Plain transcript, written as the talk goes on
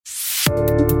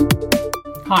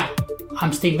Hi,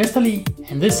 I'm Sten Vesterli,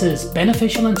 and this is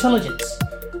Beneficial Intelligence,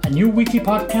 a new weekly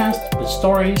podcast with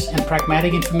stories and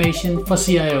pragmatic information for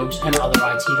CIOs and other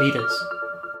IT leaders.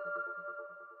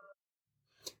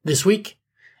 This week,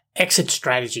 exit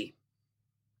strategy.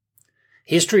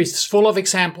 History is full of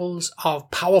examples of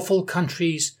powerful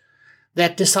countries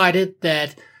that decided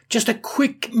that just a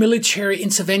quick military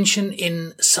intervention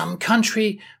in some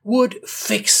country would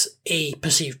fix a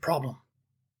perceived problem.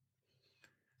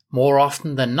 More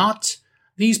often than not,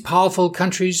 these powerful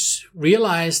countries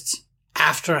realized,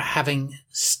 after having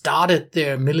started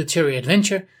their military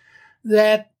adventure,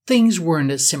 that things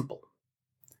weren't as simple.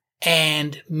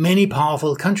 And many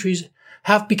powerful countries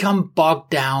have become bogged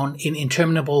down in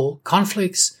interminable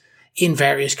conflicts in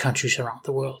various countries around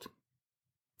the world.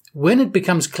 When it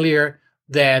becomes clear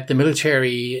that the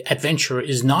military adventure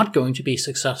is not going to be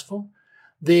successful,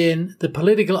 then the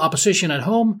political opposition at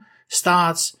home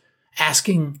starts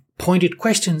asking pointed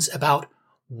questions about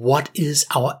what is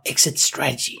our exit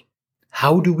strategy?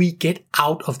 How do we get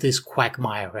out of this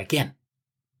quagmire again?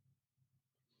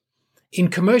 In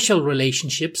commercial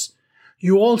relationships,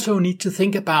 you also need to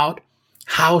think about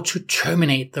how to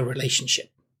terminate the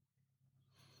relationship.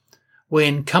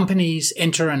 When companies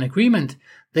enter an agreement,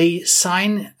 they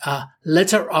sign a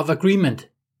letter of agreement,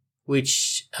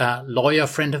 which a lawyer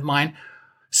friend of mine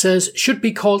says should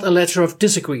be called a letter of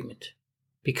disagreement.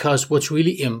 Because what's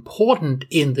really important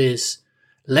in this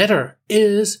letter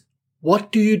is,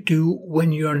 what do you do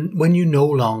when you no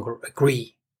longer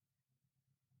agree?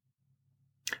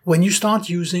 When you start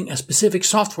using a specific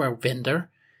software vendor,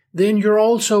 then you're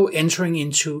also entering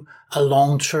into a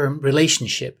long-term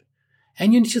relationship,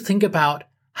 and you need to think about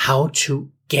how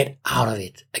to get out of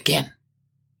it again.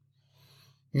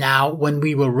 Now, when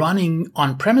we were running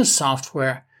on-premise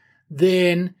software,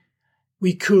 then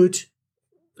we could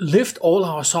lift all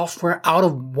our software out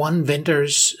of one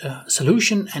vendor's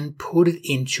solution and put it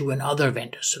into another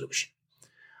vendor's solution.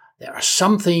 There are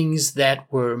some things that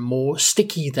were more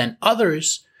sticky than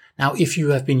others. Now, if you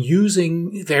have been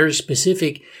using very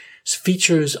specific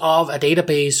features of a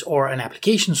database or an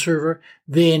application server,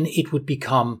 then it would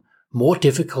become more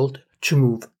difficult to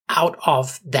move out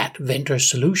of that vendor's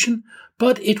solution,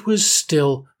 but it was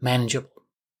still manageable.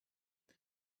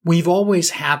 We've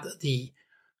always had the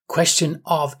question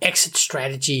of exit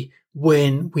strategy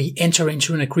when we enter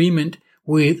into an agreement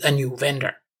with a new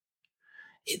vendor.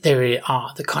 There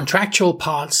are the contractual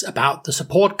parts about the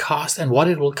support cost and what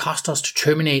it will cost us to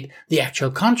terminate the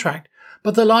actual contract,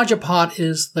 but the larger part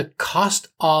is the cost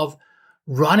of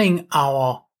running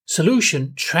our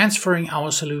solution, transferring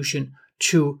our solution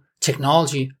to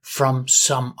technology from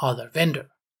some other vendor.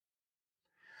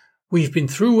 We've been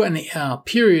through a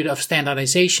period of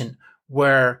standardization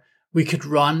where we could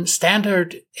run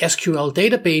standard SQL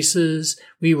databases,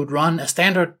 we would run a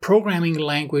standard programming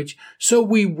language, so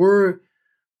we were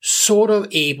sort of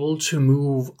able to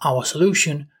move our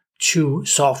solution to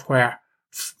software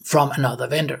from another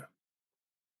vendor.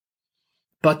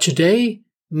 But today,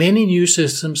 many new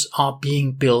systems are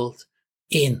being built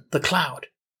in the cloud.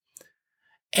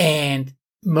 And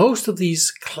most of these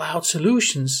cloud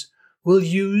solutions will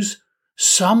use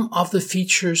some of the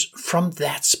features from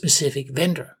that specific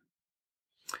vendor.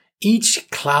 Each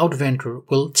cloud vendor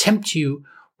will tempt you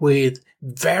with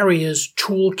various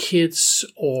toolkits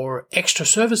or extra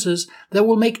services that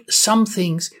will make some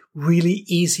things really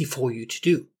easy for you to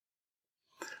do.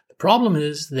 The problem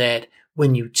is that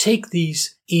when you take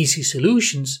these easy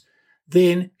solutions,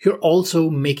 then you're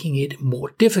also making it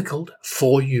more difficult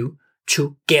for you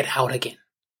to get out again.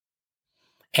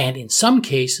 And in some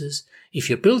cases, if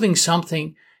you're building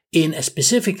something in a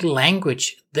specific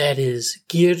language that is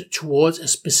geared towards a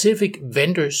specific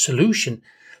vendor solution,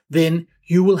 then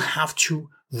you will have to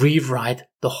rewrite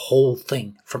the whole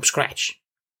thing from scratch.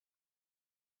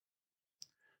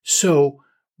 So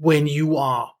when you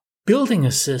are building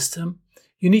a system,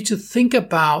 you need to think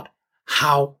about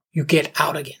how you get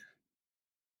out again.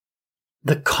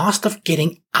 The cost of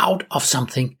getting out of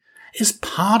something is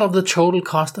part of the total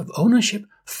cost of ownership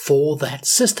for that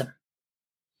system.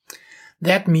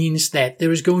 That means that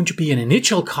there is going to be an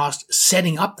initial cost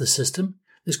setting up the system,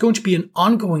 there's going to be an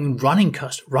ongoing running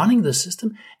cost running the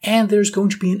system, and there's going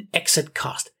to be an exit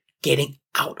cost getting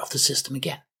out of the system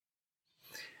again.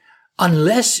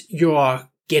 Unless you're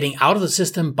getting out of the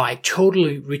system by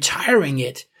totally retiring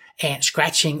it and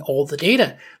scratching all the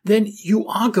data, then you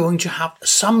are going to have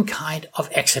some kind of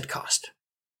exit cost.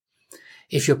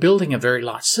 If you're building a very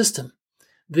large system,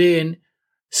 then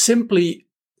simply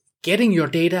getting your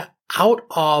data out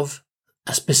of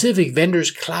a specific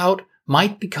vendor's cloud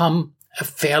might become a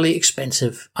fairly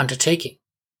expensive undertaking.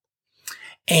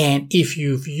 And if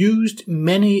you've used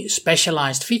many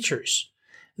specialized features,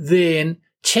 then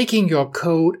taking your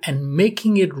code and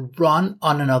making it run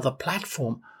on another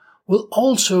platform will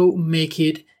also make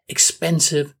it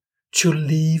expensive to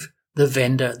leave the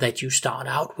vendor that you start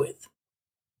out with.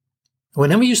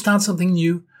 Whenever you start something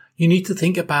new, you need to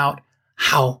think about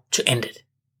how to end it.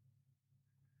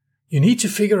 You need to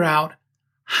figure out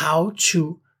how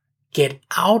to get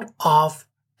out of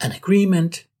an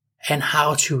agreement and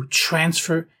how to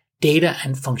transfer data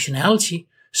and functionality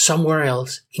somewhere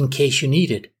else in case you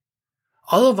need it.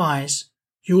 Otherwise,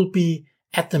 you'll be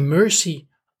at the mercy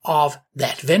of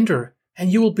that vendor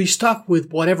and you will be stuck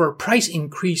with whatever price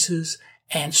increases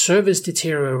and service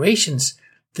deteriorations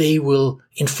they will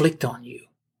inflict on you.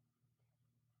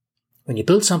 When you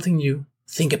build something new,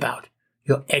 think about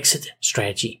your exit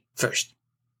strategy first.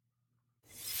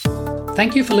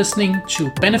 Thank you for listening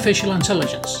to Beneficial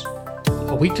Intelligence,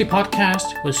 a weekly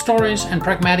podcast with stories and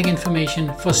pragmatic information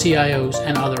for CIOs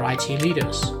and other IT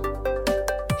leaders.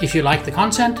 If you like the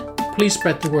content, please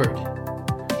spread the word.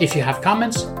 If you have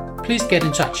comments, please get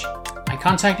in touch. My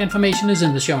contact information is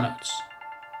in the show notes.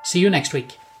 See you next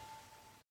week.